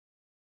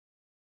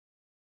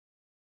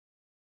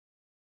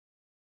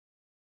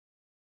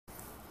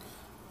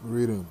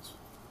Greetings.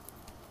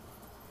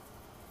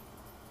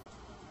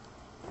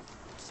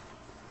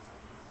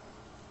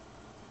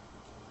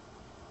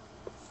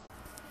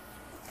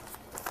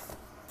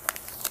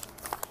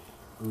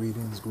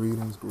 Greetings,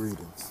 greetings,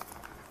 greetings.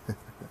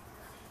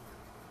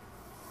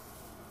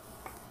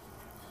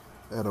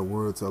 I had a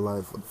word to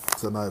life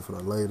tonight for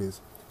the ladies.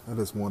 I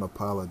just want to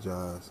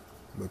apologize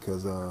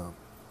because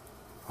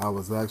I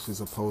was actually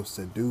supposed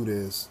to do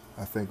this,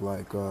 I think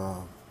like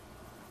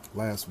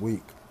last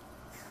week.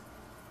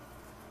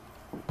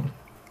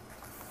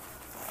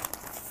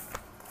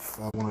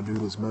 I want to do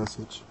this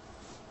message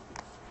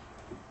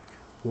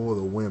for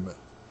the women.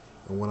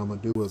 And what I'm going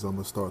to do is I'm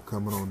going to start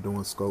coming on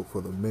doing scope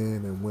for the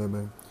men and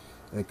women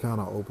and kind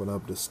of open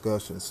up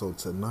discussion. So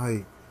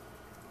tonight,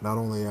 not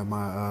only am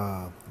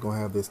I going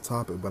to have this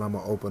topic, but I'm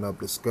going to open up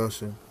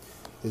discussion.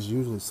 It's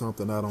usually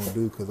something I don't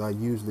do because I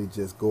usually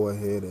just go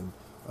ahead and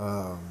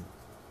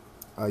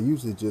I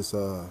usually just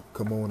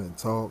come on and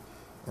talk,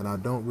 and I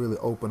don't really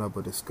open up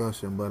a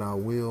discussion, but I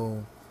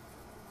will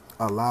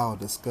allow a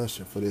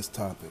discussion for this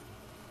topic.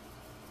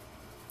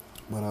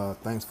 But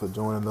thanks for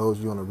joining. Those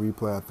of you on the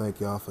replay, I thank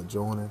y'all for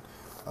joining.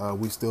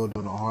 We still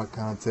doing a heart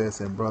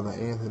contest, and Brother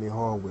Anthony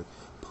Harwood,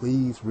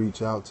 please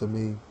reach out to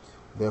me.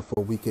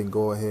 Therefore, we can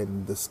go ahead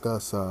and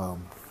discuss your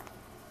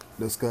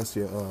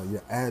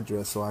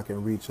address so I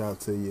can reach out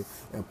to you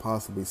and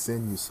possibly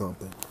send you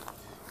something.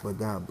 But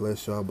God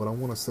bless y'all. But I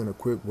want to send a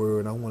quick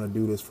word. I want to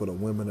do this for the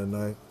women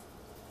tonight.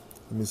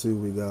 Let me see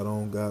what we got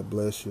on. God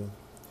bless you.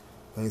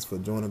 Thanks for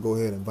joining. Go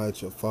ahead and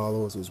invite your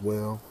followers as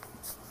well.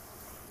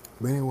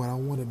 But anyway, I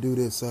want to do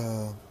this.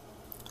 I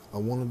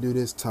want to do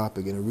this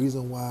topic, and the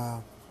reason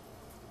why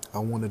I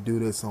want to do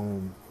this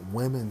on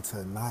women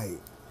tonight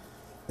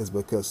is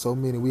because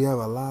we have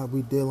a lot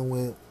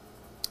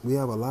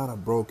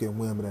of broken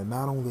women, and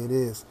not only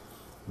this,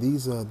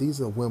 these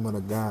are women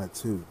of God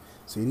too.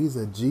 See, these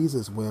are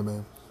Jesus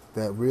women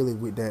that really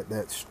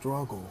that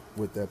struggle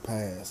with their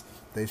past.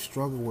 They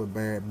struggle with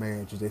bad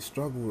marriages. They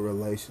struggle with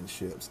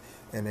relationships,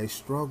 and they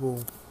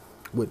struggle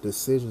with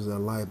decisions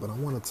in life. But I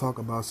want to talk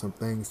about some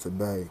things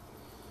today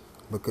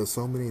because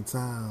so many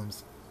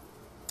times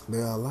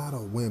there are a lot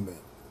of women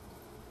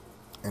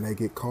and they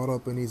get caught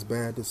up in these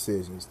bad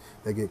decisions.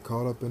 They get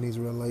caught up in these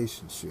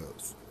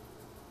relationships.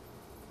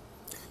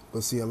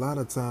 But see, a lot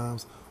of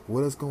times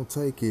what it's going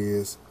to take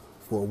is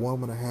for a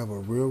woman to have a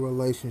real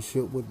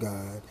relationship with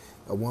God,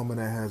 a woman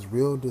that has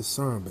real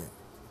discernment,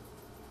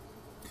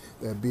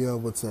 that be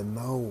able to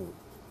know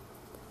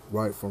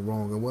right from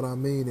wrong. And what I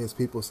mean is,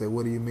 people say,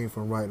 what do you mean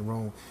from right and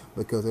wrong?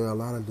 Because there are a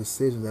lot of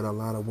decisions that a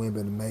lot of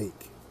women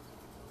make.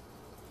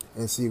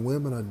 And see,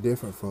 women are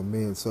different from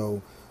men.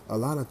 So a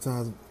lot of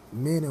times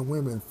men and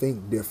women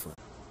think different.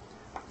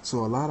 So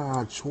a lot of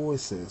our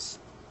choices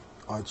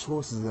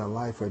in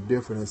life are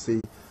different. And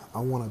see, I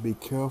want to be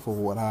careful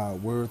with how I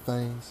word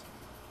things,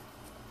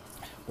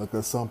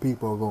 because some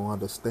people are going to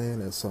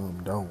understand and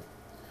some don't.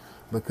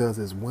 Because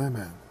as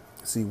women,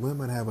 see,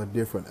 women have a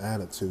different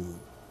attitude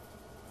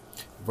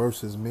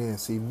versus men.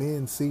 See,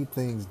 men see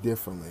things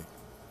differently.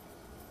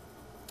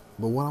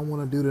 But what I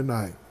want to do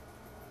tonight,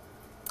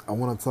 I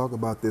want to talk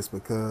about this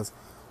because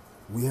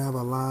we have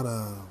a lot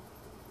of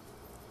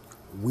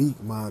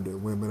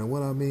weak-minded women. And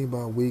what I mean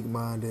by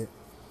weak-minded,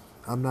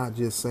 I'm not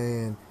just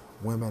saying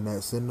women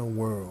that's in the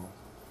world,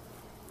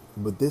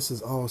 but this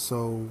is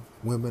also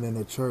women in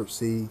the church.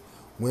 See,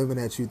 women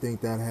that you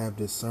think that have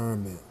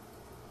discernment,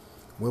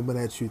 women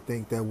that you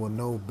think that will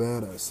know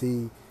better.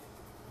 See,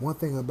 one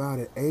thing about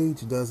it,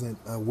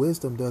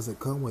 wisdom doesn't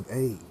come with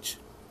age.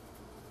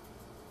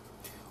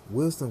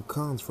 Wisdom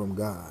comes from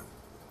God.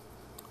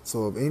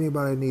 So if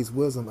anybody needs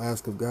wisdom,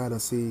 ask of God. And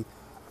see,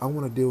 I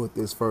want to deal with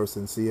this first.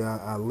 And see,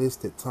 I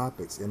listed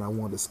topics, and I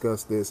want to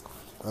discuss this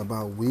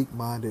about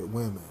weak-minded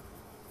women.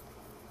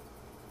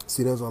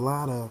 See, there's a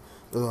lot of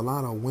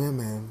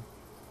women,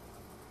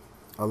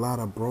 a lot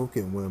of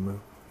broken women,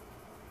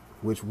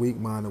 which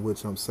weak-minded,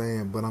 which I'm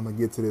saying, but I'm going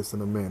to get to this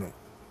in a minute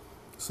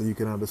so you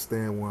can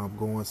understand where I'm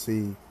going.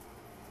 See,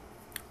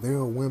 there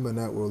are women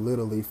that will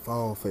literally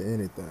fall for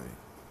anything.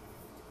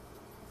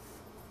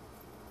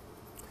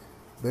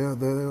 There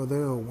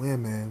are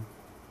women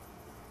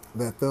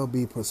that they'll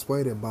be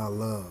persuaded by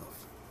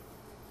love.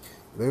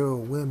 There are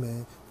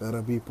women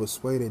that'll be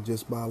persuaded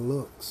just by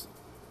looks.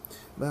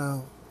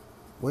 Now,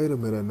 wait a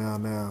minute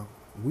now.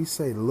 We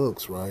say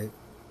looks, right?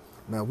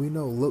 Now, we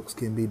know looks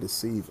can be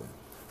deceiving.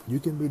 You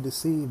can be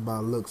deceived by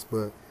looks,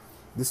 but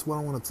this is what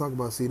I want to talk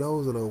about. See,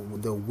 those are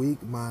the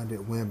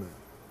weak-minded women.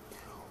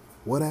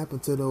 What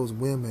happened to those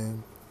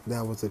women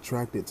that was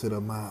attracted to the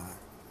mind?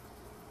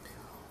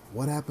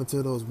 What happened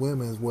to those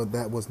women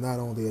that was not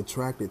only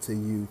attracted to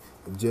you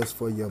just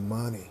for your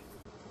money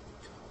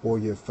or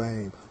your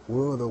fame?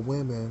 Where are the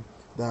women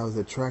that was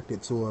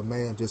attracted to a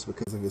man just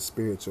because of his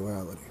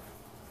spirituality?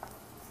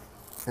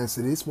 And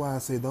so this is why I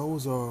say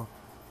those are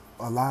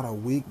a lot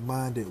of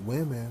weak-minded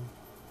women.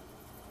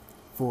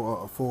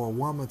 For a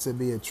woman to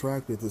be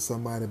attracted to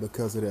somebody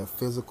because of their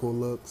physical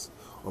looks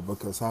or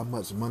because how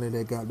much money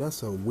they got,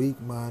 that's a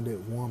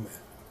weak-minded woman.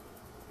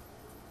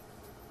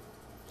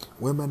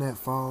 Women that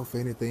fall for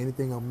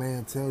anything a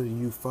man tells you,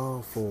 you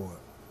fall for it.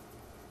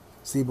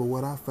 See, but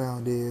what I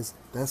found is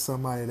that's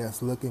somebody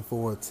that's looking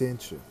for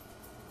attention.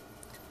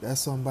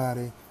 That's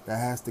somebody that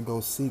has to go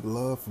seek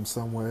love from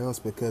somewhere else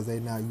because they're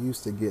not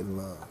used to getting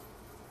love.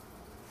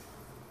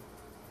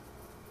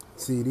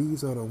 See,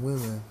 these are the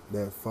women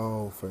that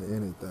fall for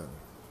anything.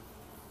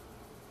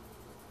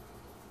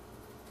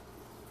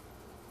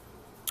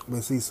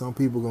 But see, some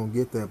people gonna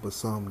get that, but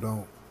some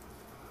don't.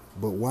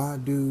 But why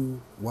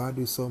do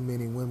so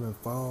many women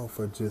fall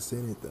for just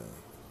anything?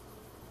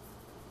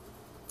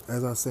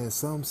 As I said,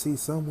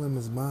 some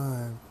women's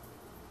mind.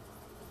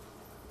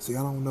 See,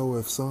 I don't know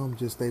if some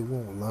just they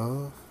want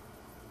love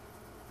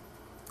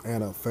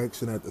and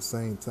affection at the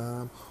same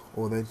time,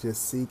 or they're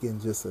just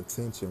seeking just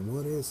attention.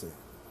 What is it?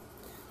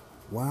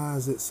 Why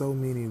is it so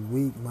many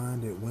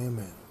weak-minded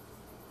women?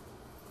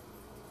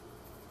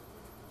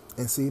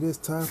 And see, this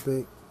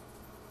topic,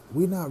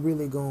 I'm not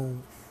really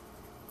going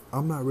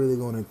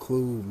to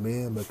include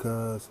men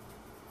because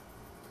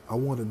I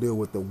want to deal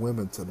with the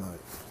women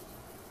tonight.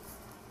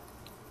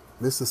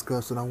 This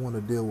discussion, I want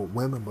to deal with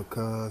women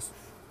because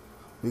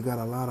we got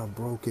a lot of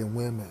broken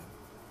women.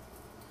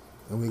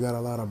 And we got a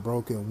lot of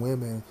broken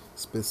women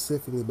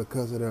specifically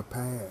because of their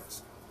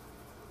past.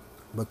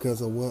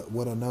 Because of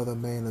what another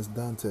man has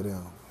done to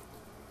them.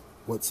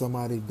 What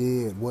somebody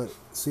did.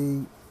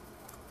 See,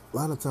 a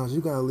lot of times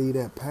you got to leave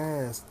that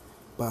past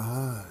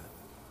behind.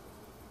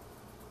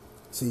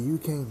 See, you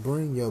can't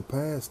bring your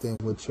past in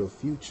with your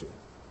future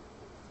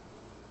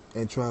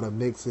and try to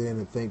mix it in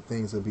and think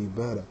things will be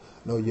better.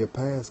 No, your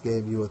past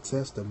gave you a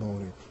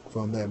testimony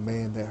from that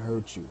man that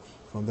hurt you,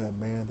 from that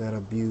man that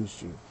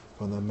abused you,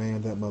 from the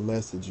man that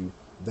molested you.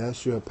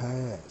 That's your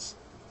past.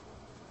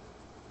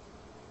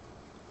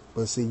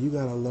 But see, you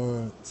got to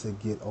learn to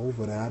get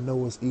over that. I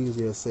know it's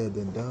easier said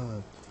than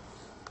done,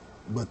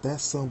 but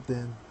that's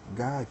something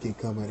God can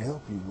come and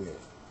help you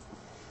with.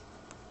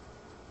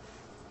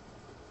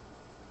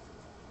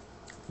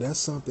 That's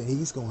something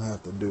he's going to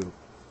have to do.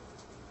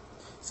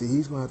 See,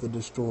 he's going to have to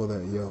destroy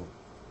that yoke.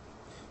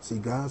 See,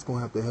 God's going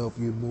to have to help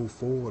you move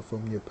forward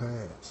from your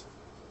past.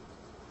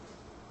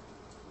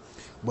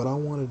 But I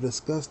want to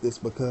discuss this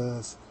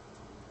because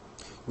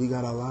we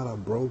got a lot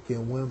of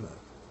broken women.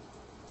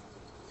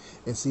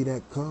 And see,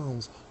 that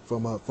comes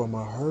from a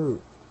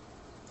hurt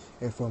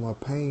and from a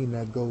pain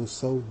that goes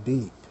so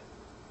deep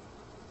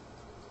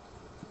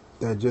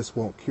that just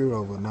won't cure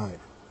overnight.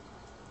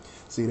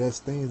 See, that's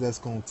things that's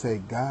going to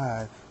take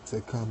God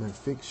to come and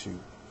fix you.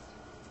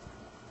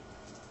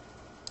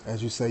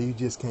 As you say, you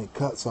just can't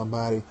cut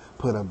somebody,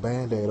 put a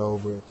Band-Aid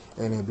over it,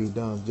 and it be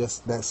done.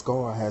 Just that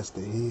scar has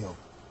to heal.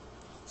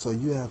 So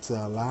you have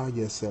to allow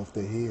yourself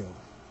to heal.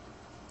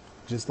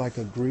 Just like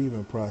a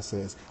grieving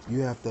process,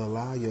 you have to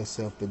allow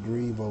yourself to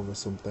grieve over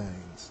some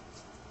things.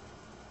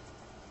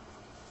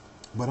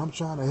 But I'm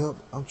trying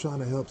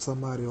to help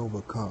somebody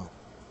overcome.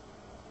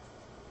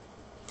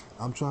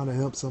 I'm trying to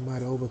help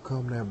somebody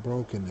overcome that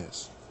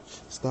brokenness.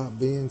 Stop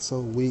being so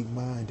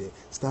weak-minded.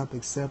 Stop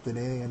accepting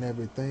any and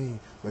everything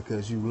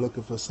because you're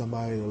looking for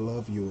somebody to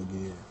love you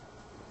again.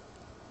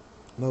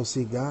 No,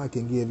 see, God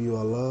can give you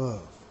a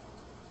love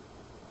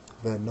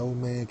that no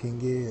man can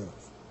give.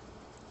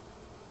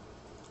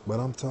 But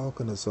I'm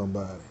talking to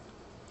somebody.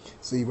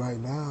 See, right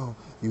now,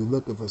 you're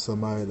looking for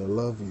somebody to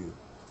love you.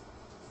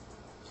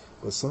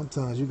 But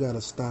sometimes you got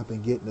to stop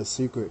and get in the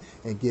secret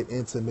and get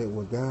intimate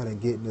with God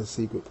and get in the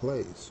secret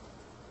place.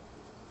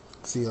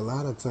 See, a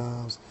lot of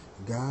times,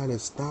 God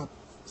has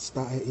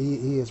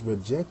He has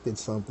rejected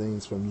some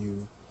things from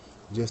you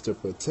just to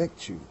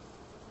protect you.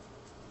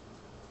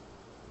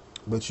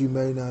 But you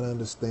may not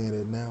understand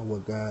it now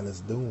what God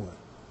is doing.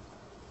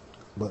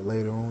 But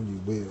later on you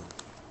will.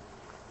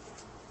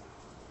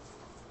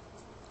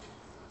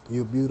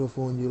 You're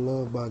beautiful and you're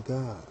loved by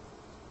God.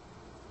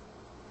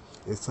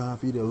 It's time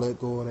for you to let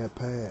go of that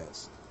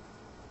past.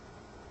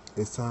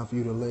 It's time for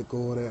you to let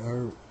go of that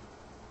hurt.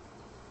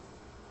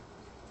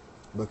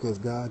 Because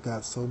God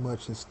got so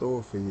much in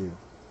store for you.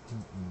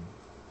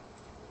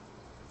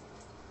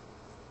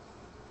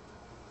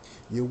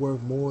 You're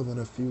worth more than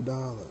a few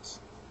dollars.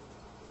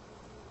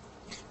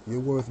 You're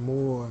worth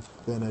more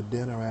than a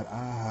dinner at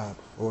IHOP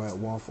or at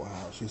Waffle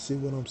House. You see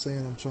what I'm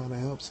saying? I'm trying to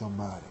help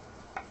somebody.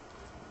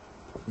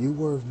 You're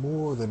worth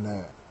more than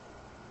that.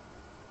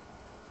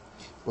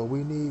 But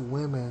we need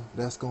women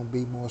that's going to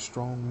be more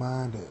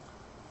strong-minded.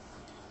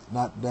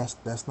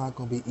 That's not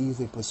going to be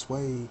easy to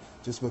persuade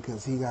just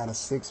because he got a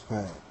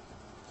six-pack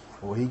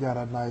or he got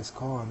a nice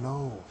car.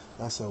 No,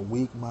 that's a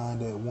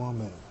weak-minded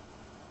woman.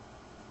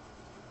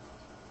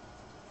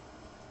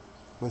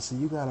 But see,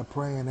 you got to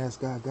pray and ask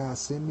God,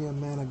 send me a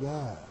man of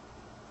God.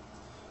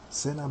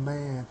 Send a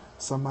man,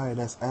 somebody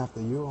that's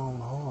after your own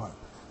heart.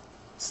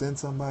 Send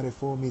somebody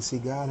for me. See,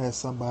 God has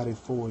somebody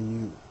for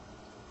you.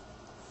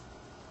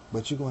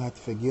 But you're going to have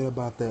to forget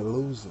about that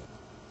loser.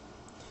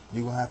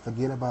 You're going to have to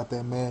forget about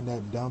that man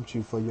that dumped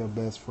you for your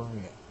best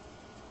friend.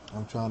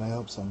 I'm trying to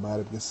help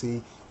somebody because,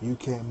 see, you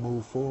can't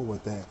move forward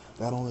with that.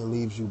 That only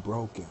leaves you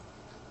broken.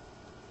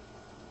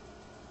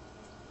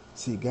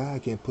 See,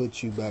 God can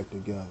put you back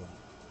together.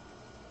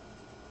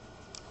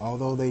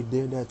 Although they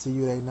did that to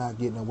you, they not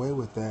getting away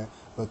with that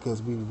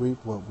because we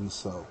reap what we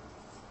sow.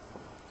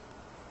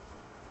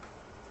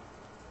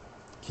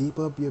 Keep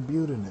up your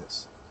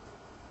beautiness.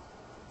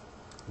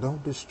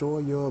 Don't destroy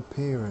your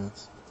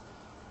appearance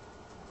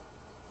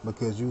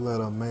because you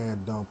let a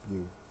man dump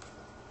you.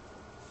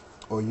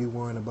 Or you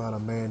worrying about a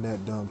man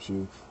that dumps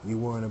you. You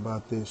worrying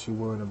about this, you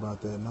worrying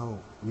about that. No,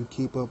 you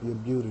keep up your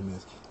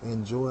beautiness.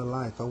 Enjoy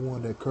life. I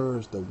want to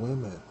encourage the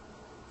women.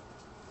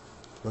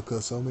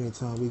 Because so many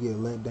times we get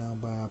let down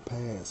by our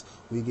past.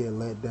 We get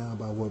let down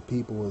by what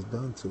people has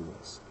done to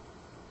us.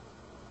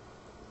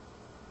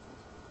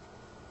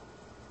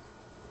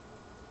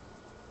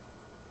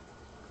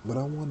 But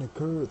I want to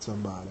encourage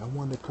somebody. I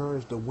want to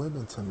encourage the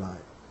women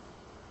tonight.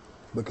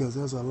 Because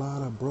there's a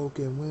lot of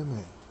broken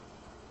women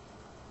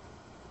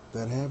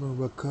that haven't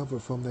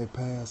recovered from their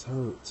past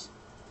hurts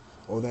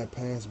or that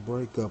past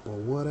breakup or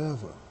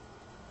whatever.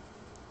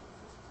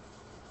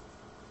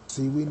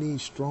 See, we need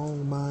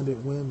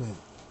strong-minded women.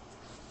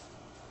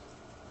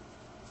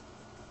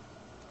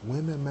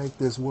 Women make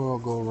this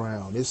world go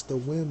round. It's the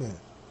women.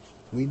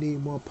 We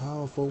need more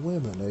powerful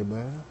women,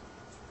 amen.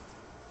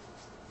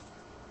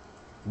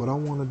 But I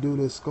want to do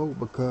this scope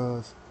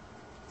because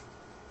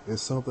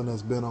it's something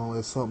that's been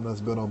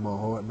on my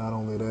heart. Not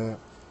only that,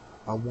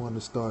 I want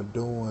to start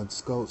doing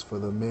scopes for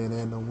the men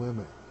and the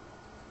women.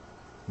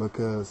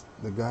 Because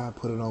the God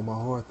put it on my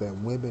heart that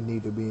women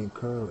need to be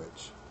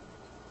encouraged.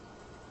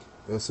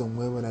 There's some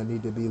women that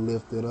need to be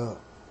lifted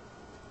up.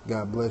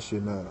 God bless you,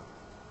 Netta.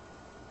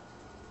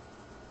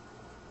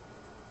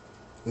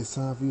 It's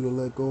time for you to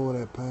let go of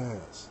that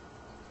past.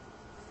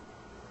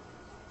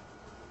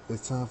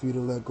 It's time for you to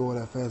let go of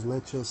that past.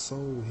 Let your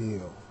soul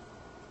heal.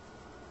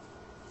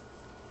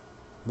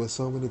 But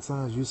so many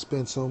times you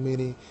spend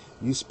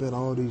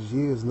all these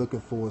years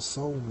looking for a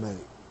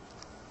soulmate.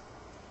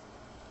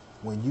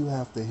 When you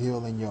have to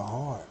heal in your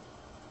heart.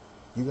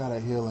 You got to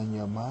heal in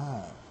your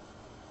mind.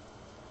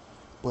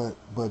 But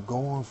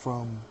going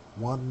from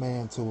one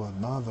man to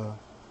another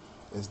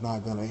is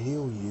not going to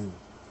heal you.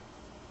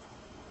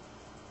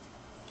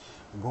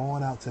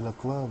 Going out to the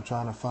club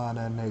trying to find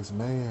that next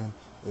man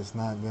is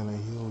not going to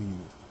heal you.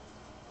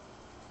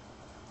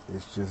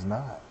 It's just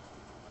not.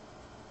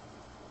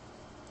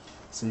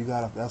 So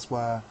that's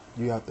why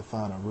you have to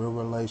find a real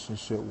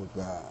relationship with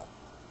God.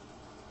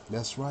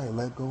 That's right.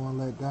 Let go and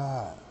let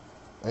God.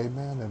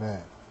 Amen to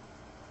that.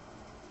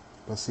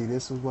 But see,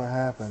 this is what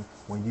happens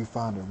when you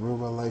find a real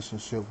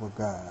relationship with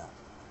God.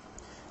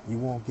 You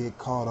won't get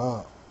caught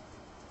up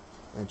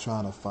in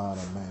trying to find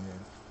a man.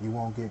 You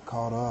won't get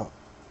caught up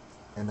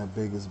in the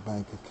biggest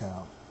bank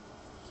account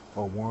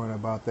or worrying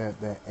about that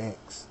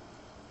ex.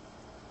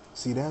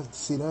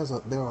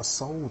 There are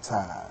soul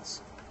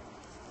ties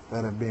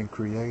that have been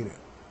created.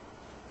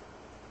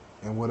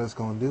 And what it's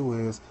going to do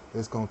is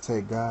it's going to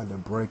take God to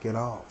break it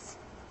off.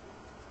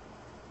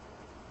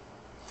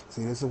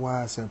 See, this is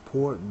why it's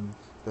important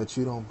that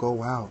you don't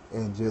go out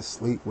and just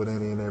sleep with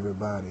any and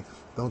everybody.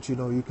 Don't you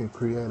know you can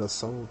create a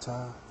soul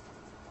tie?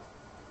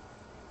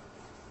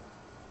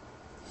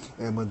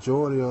 And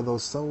majority of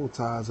those soul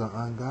ties are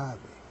ungodly.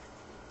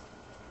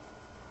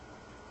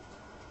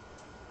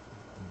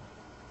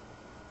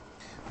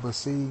 But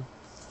see,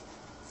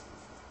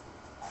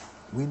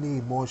 we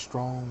need more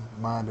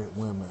strong-minded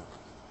women.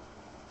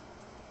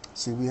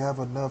 See, we have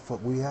enough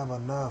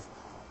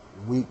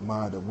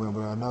weak-minded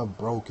women, enough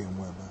broken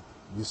women.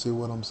 You see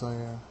what I'm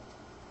saying?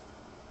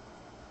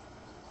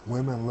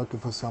 Women looking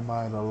for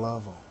somebody to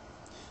love them.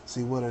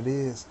 See what it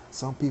is?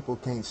 Some people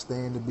can't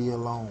stand to be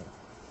alone.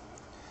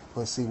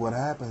 But see, what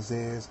happens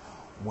is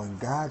when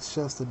God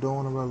shuts the door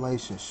on a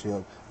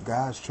relationship,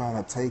 God's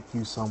trying to take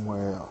you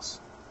somewhere else.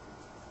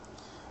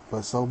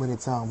 But so many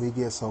times we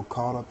get so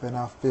caught up in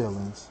our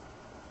feelings,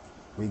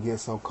 we get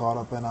so caught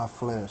up in our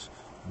flesh,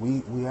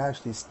 we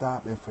actually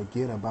stop and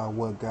forget about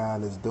what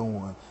God is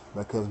doing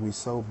because we're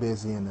so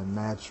busy in the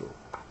natural.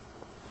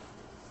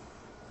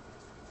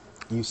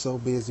 You're so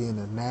busy in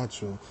the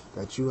natural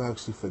that you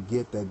actually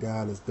forget that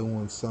God is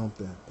doing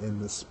something in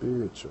the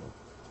spiritual.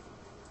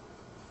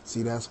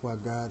 See, that's why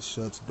God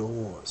shuts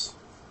doors.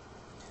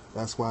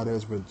 That's why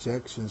there's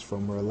rejections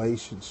from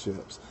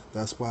relationships.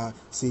 That's why,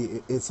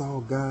 see, it's all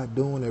God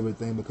doing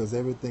everything because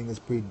everything is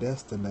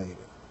predestinated.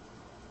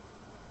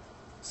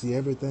 See,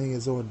 everything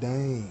is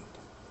ordained.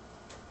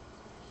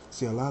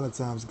 See, a lot of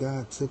times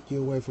God took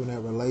you away from that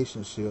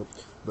relationship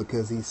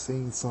because He's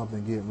seen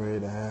something getting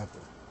ready to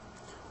happen.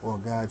 Or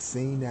God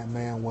seen that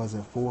man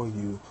wasn't for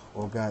you.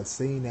 Or God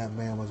seen that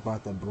man was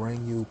about to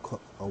bring you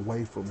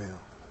away from Him.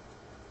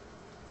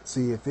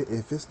 See, if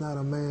it's not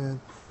a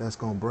man that's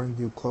going to bring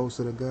you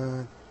closer to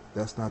God,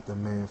 that's not the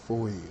man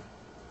for you.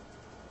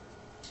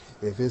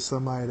 If it's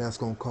somebody that's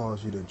going to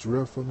cause you to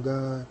drift from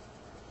God,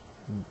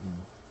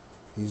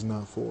 he's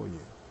not for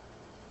you.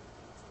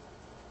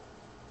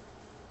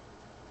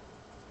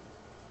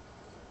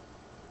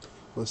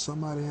 But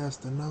somebody has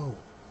to know.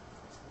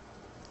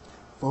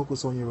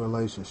 Focus on your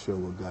relationship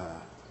with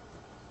God.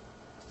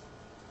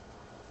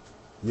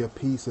 Your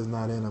peace is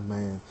not in a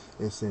man,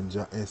 it's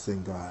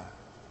in God.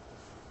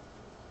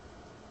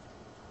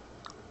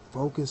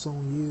 Focus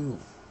on you.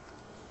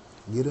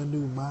 Get a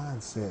new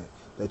mindset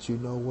that you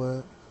know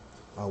what?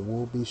 I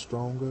will be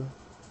stronger.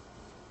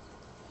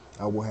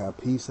 I will have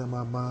peace in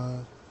my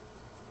mind.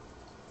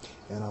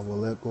 And I will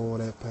let go of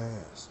that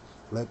past.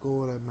 Let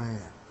go of that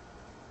man.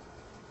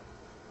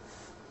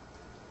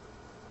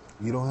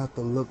 You don't have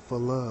to look for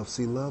love.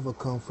 See, love will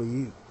come for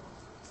you.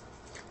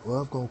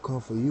 Love gonna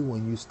come for you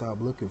when you stop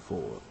looking for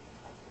it.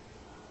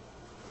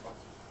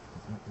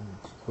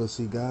 But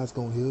see, God's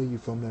gonna heal you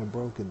from that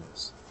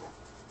brokenness.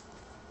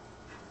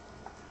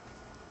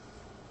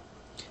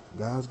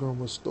 God's gonna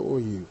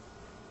restore you.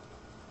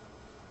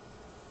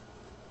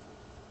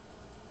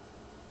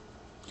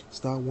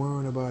 Stop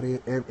worrying about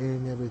it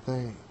and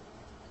everything.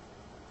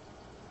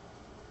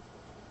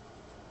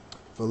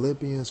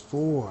 Philippians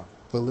 4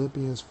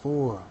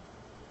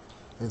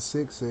 and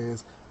 6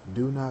 says,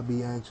 do not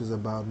be anxious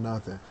about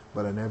nothing,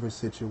 but in every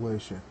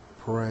situation,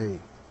 pray.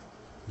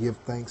 Give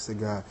thanks to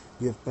God.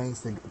 Give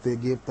thanks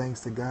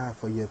to God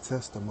for your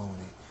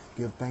testimony.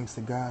 Give thanks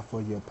to God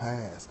for your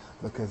past.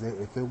 Because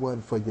if it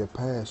wasn't for your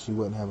past, you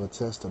wouldn't have a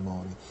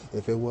testimony.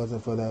 If it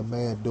wasn't for that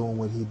man doing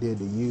what he did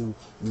to you,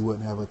 you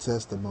wouldn't have a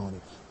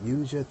testimony.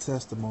 Use your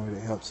testimony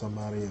to help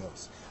somebody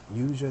else.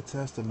 Use your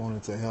testimony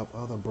to help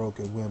other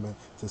broken women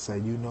to say,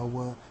 you know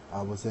what?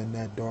 I was in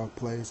that dark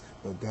place,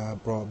 but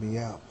God brought me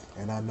out.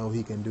 And I know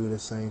he can do the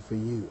same for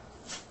you.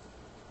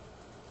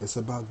 It's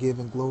about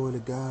giving glory to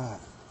God.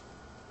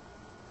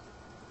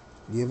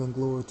 Giving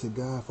glory to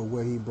God for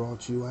where he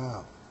brought you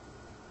out.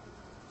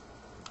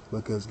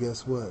 Because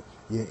guess what?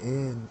 The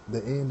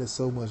end is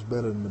so much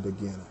better than the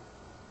beginning.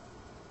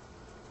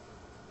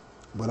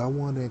 But I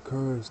want to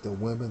encourage the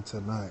women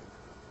tonight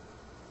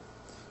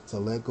to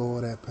let go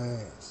of that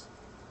past.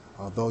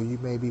 Although you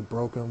may be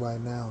broken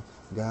right now,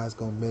 God's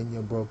going to mend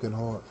your broken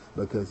heart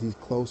because he's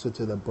closer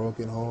to the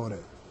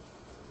brokenhearted.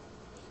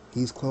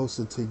 He's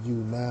closer to you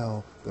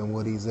now than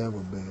what he's ever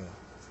been.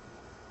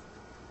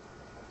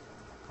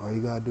 All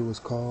you got to do is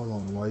call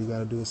on him. All you got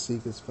to do is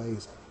seek his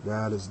face.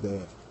 God is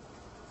there.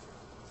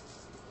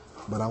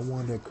 But I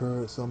want to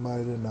encourage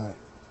somebody tonight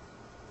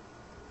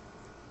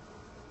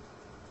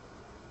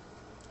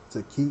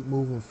to keep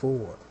moving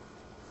forward.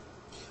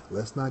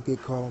 Let's not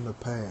get caught on the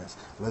past.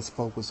 Let's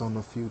focus on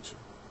the future.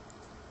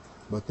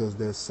 Because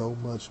there's so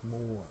much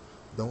more.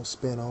 Don't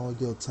spend all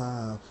your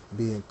time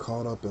being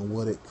caught up in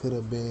what it could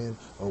have been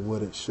or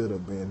what it should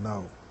have been.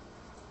 No.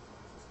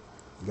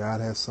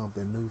 God has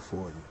something new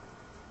for you.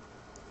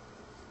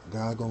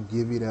 God gonna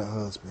give you that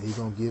husband. He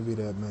gonna give you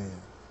that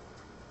man.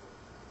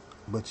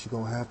 But you're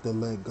gonna have to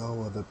let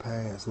go of the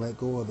past. Let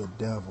go of the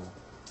devil.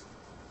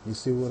 You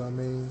see what I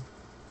mean?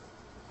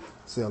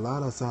 See, a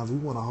lot of times we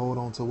want to hold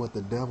on to what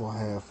the devil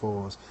had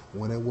for us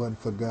when it wasn't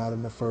for God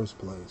in the first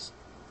place.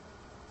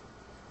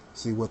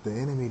 See, what the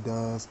enemy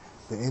does,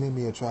 the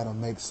enemy will try to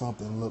make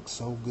something look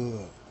so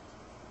good.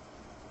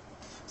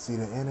 See,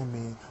 the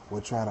enemy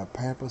will try to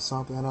pamper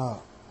something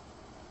up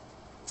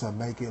to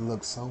make it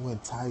look so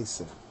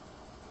enticing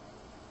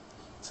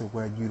to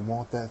where you'd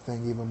want that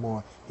thing even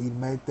more. He'd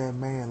make that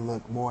man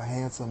look more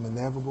handsome than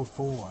ever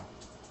before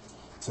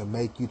to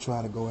make you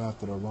try to go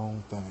after the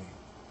wrong thing.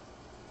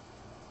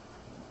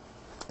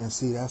 And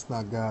see, that's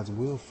not God's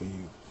will for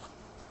you.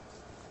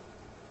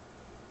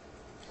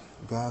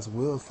 God's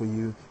will for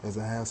you is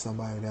to have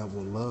somebody that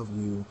will love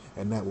you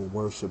and that will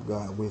worship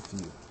God with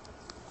you.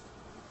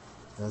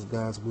 That's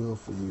God's will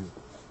for you.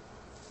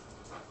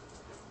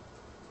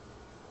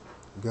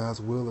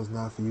 God's will is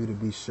not for you to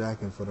be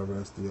shacking for the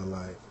rest of your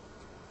life.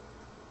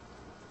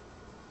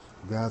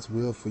 God's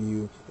will for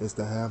you is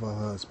to have a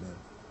husband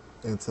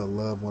and to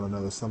love one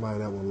another, somebody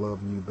that will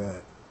love you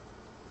back.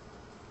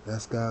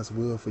 That's God's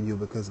will for you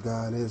because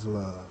God is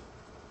love.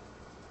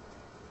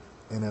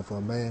 And if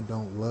a man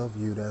don't love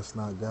you, that's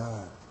not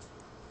God.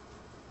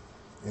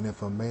 And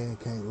if a man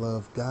can't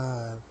love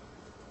God,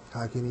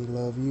 how can he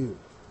love you?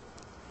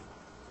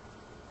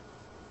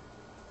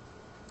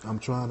 I'm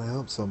trying to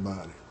help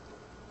somebody.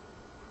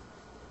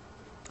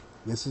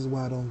 This is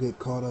why I don't get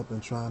caught up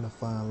in trying to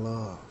find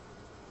love.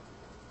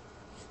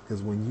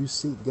 Because when you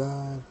seek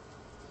God,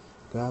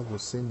 God will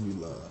send you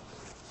love.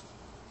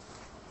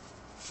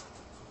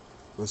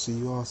 But see,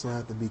 you also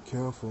have to be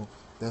careful.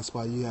 That's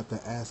why you have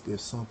to ask if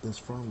something's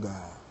from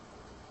God.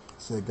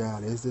 Say,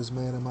 God, is this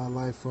man in my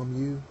life from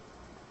you?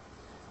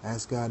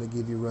 Ask God to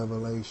give you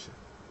revelation.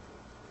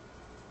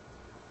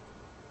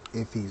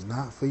 If he's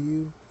not for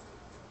you,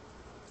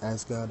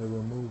 ask God to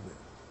remove it.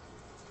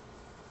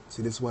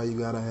 See, this is why you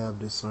got to have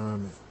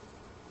discernment.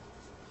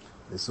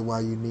 This is why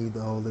you need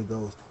the Holy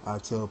Ghost. I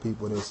tell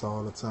people this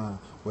all the time.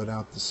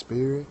 Without the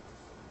Spirit,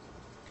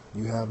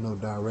 you have no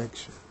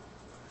direction.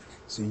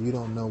 See, you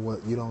don't know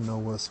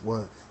what's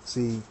what.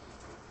 See,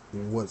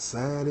 what's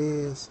sad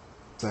is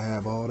to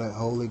have all that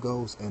Holy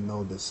Ghost and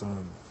no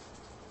discernment.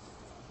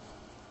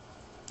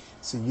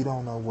 See, you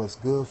don't know what's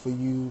good for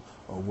you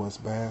or what's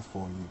bad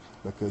for you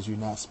because you're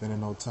not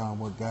spending no time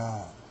with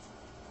God.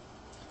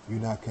 You're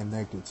not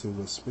connected to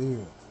His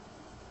Spirit.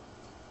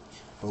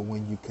 But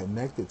when you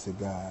connected to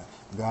God,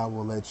 God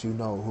will let you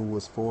know who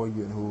was for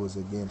you and who was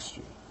against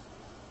you.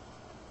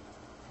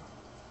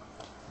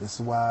 This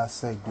is why I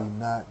say do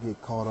not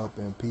get caught up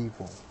in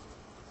people.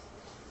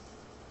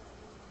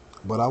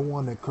 But I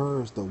want to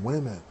encourage the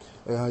women.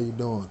 Hey, how you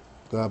doing?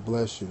 God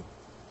bless you.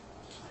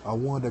 I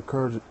want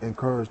to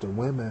encourage the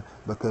women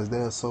because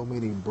there are so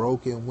many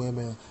broken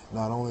women.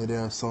 Not only there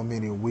are so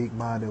many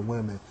weak-minded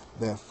women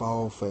that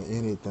fall for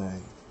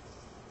anything.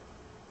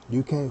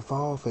 You can't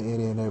fall for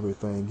any and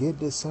everything. Get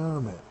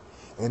discernment.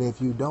 And if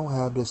you don't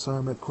have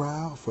discernment, cry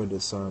out for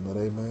discernment.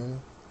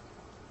 Amen.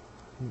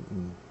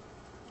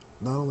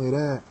 Not only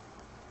that,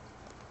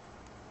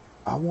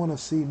 I want to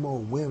see more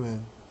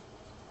women.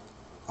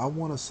 I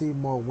want to see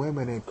more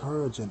women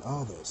encouraging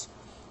others.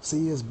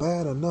 See, it's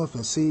bad enough,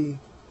 and see,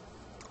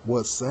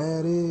 what's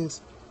sad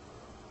is,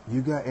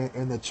 you got,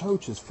 and the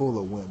church is full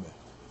of women.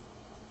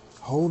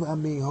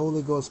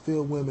 Holy Ghost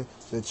filled women.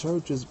 The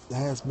church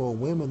has more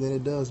women than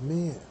it does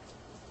men.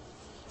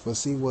 But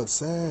see, what's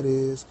sad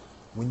is,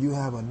 when you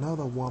have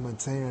another woman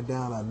tearing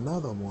down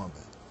another woman.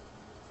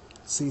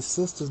 See,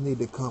 sisters need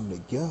to come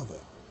together.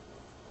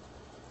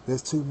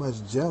 There's too much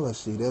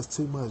jealousy. There's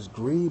too much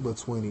greed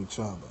between each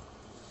other.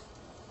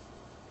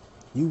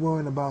 You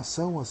worrying about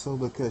so-and-so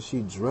because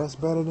she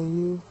dressed better than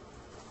you?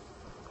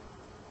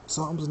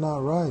 Something's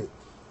not right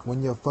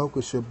when your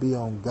focus should be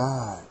on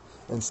God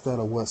instead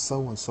of what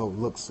so-and-so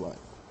looks like.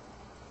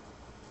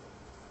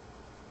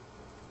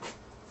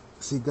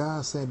 See,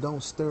 God said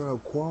don't stir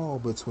up quarrel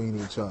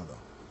between each other.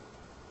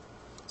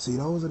 See,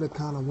 those are the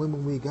kind of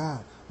women we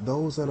got.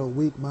 Those are the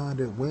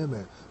weak-minded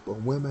women,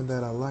 but women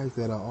that are like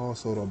that are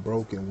also the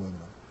broken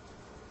women.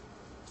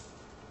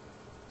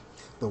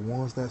 The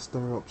ones that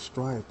stir up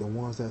strife, the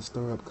ones that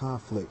stir up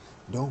conflict.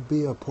 Don't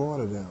be a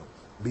part of them.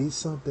 Be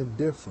something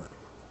different.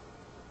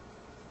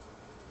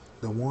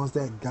 The ones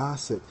that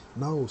gossip,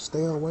 no,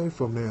 stay away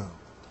from them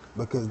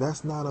because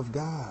that's not of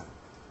God.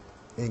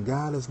 And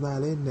God is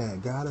not in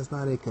that. God is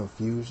not in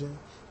confusion.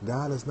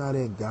 God is not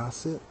in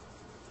gossip.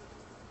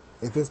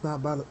 If it's not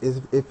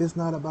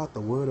about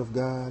the word of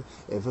God,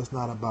 if it's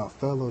not about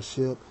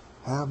fellowship,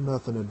 have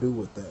nothing to do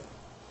with that.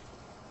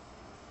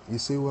 You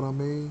see what I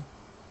mean?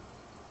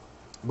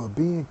 But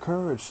be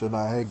encouraged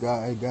tonight.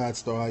 Hey God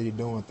Star, how you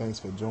doing? Thanks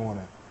for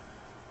joining.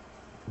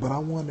 But I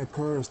want to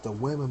encourage the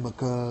women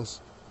because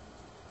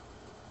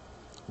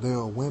there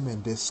are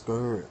women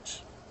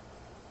discouraged.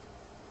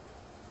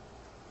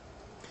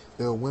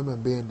 There are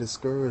women being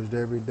discouraged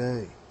every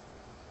day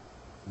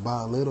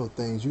by little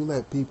things. You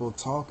let people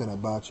talking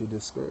about you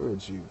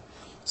discourage you.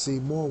 See,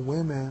 more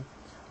women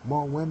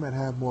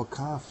have more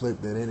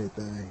conflict than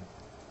anything.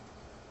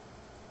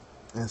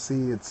 And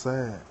see, it's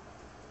sad.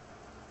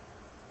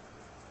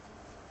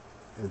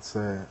 It's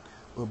sad.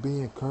 But be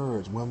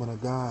encouraged, women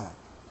of God.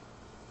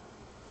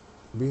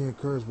 Be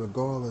encouraged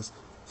regardless.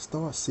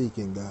 Start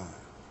seeking God.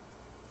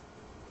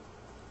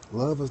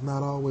 Love is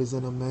not always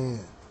in a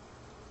man.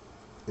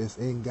 It's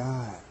in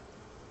God.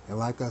 And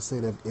like I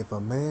said, if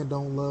a man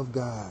don't love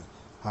God,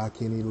 how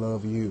can he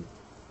love you?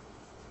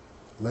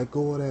 Let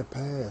go of that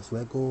past.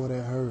 Let go of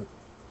that hurt.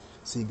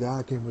 See,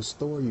 God can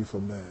restore you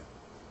from that.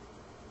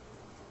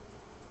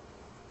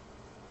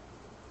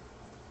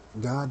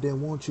 God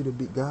don't want you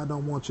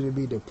to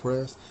be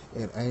depressed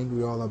and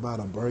angry all about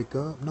a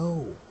breakup.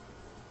 No.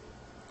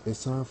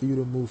 It's time for you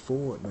to move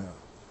forward now.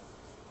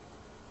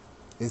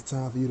 It's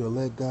time for you to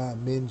let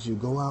God mend you.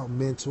 Go out and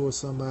mentor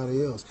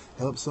somebody else.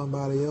 Help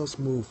somebody else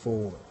move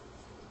forward.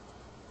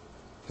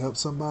 Help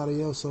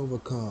somebody else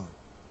overcome.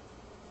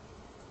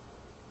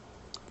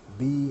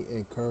 Be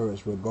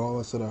encouraged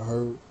regardless of the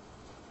hurt,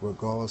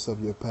 regardless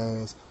of your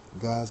past.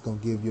 God's going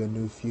to give you a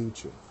new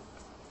future.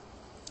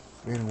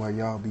 Anyway,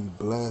 y'all be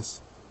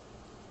blessed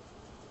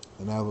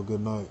and have a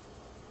good night.